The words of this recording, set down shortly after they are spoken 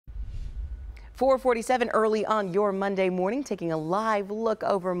4:47 early on your Monday morning, taking a live look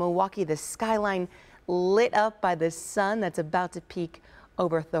over Milwaukee. The skyline lit up by the sun that's about to peek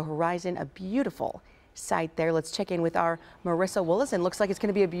over the horizon. A beautiful sight there. Let's check in with our Marissa Willison. Looks like it's going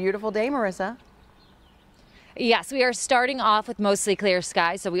to be a beautiful day, Marissa. Yes, we are starting off with mostly clear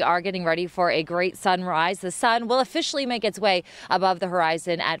skies, so we are getting ready for a great sunrise. The sun will officially make its way above the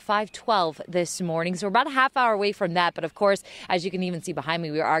horizon at 5:12 this morning, so we're about a half hour away from that. But of course, as you can even see behind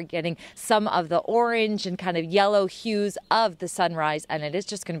me, we are getting some of the orange and kind of yellow hues of the sunrise, and it is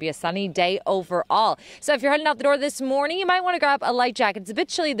just going to be a sunny day overall. So if you're heading out the door this morning, you might want to grab a light jacket. It's a bit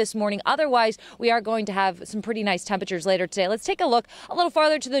chilly this morning. Otherwise, we are going to have some pretty nice temperatures later today. Let's take a look a little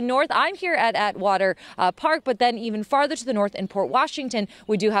farther to the north. I'm here at Atwater Park. But then even farther to the north in Port Washington,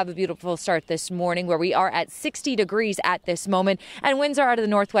 we do have a beautiful start this morning where we are at 60 degrees at this moment, and winds are out of the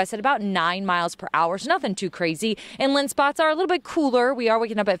northwest at about 9 miles per hour, so nothing too crazy. Inland spots are a little bit cooler. We are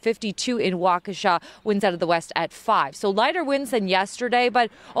waking up at 52 in Waukesha, winds out of the west at 5. So lighter winds than yesterday,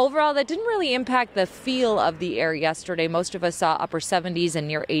 but overall that didn't really impact the feel of the air yesterday. Most of us saw upper 70s and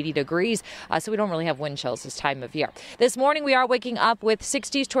near 80 degrees, so we don't really have wind chills this time of year. This morning we are waking up with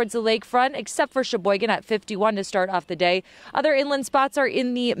 60s towards the lakefront, except for Sheboygan at 51 to start off the day. Other inland spots are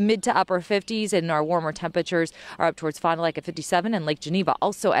in the mid to upper 50s, and our warmer temperatures are up towards Fond du Lac at 57 and Lake Geneva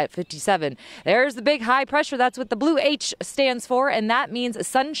also at 57. There's the big high pressure. That's what the blue H stands for, and that means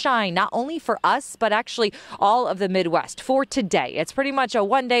sunshine not only for us but actually all of the Midwest for today. It's pretty much a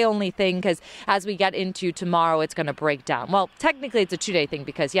one-day only thing, because as we get into tomorrow, it's going to break down. Well, technically it's a two-day thing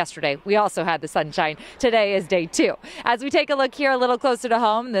because yesterday we also had the sunshine. Today is day 2. As we take a look here a little closer to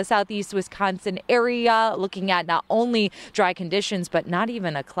home, the southeast Wisconsin area, looking at not only dry conditions, but not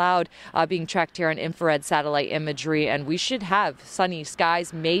even a cloud being tracked here on infrared satellite imagery. And we should have sunny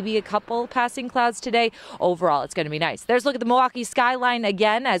skies, maybe a couple passing clouds today. Overall, it's going to be nice. There's a look at the Milwaukee skyline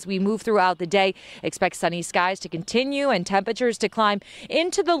again as we move throughout the day. Expect sunny skies to continue and temperatures to climb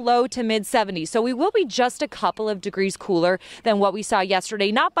into the low to mid 70s. So we will be just a couple of degrees cooler than what we saw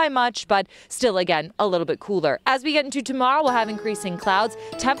yesterday. Not by much, but still, again, a little bit cooler. As we get into tomorrow, we'll have increasing clouds.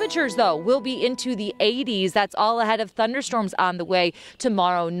 Temperatures, though, will be into the 80s. That's all ahead of thunderstorms on the way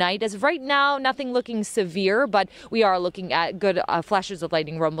tomorrow night. As of right now, nothing looking severe, but we are looking at good flashes of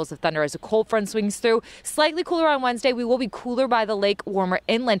lightning, rumbles of thunder as a cold front swings through. Slightly cooler on Wednesday. We will be cooler by the lake, warmer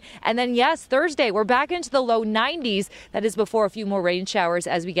inland. And then, yes, Thursday, we're back into the low 90s. That is before a few more rain showers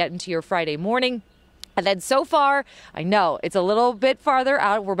as we get into your Friday morning. And then so far, I know it's a little bit farther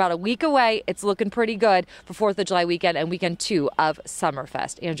out. We're about a week away. It's looking pretty good for 4th of July weekend and weekend 2 of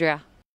Summerfest. Andrea.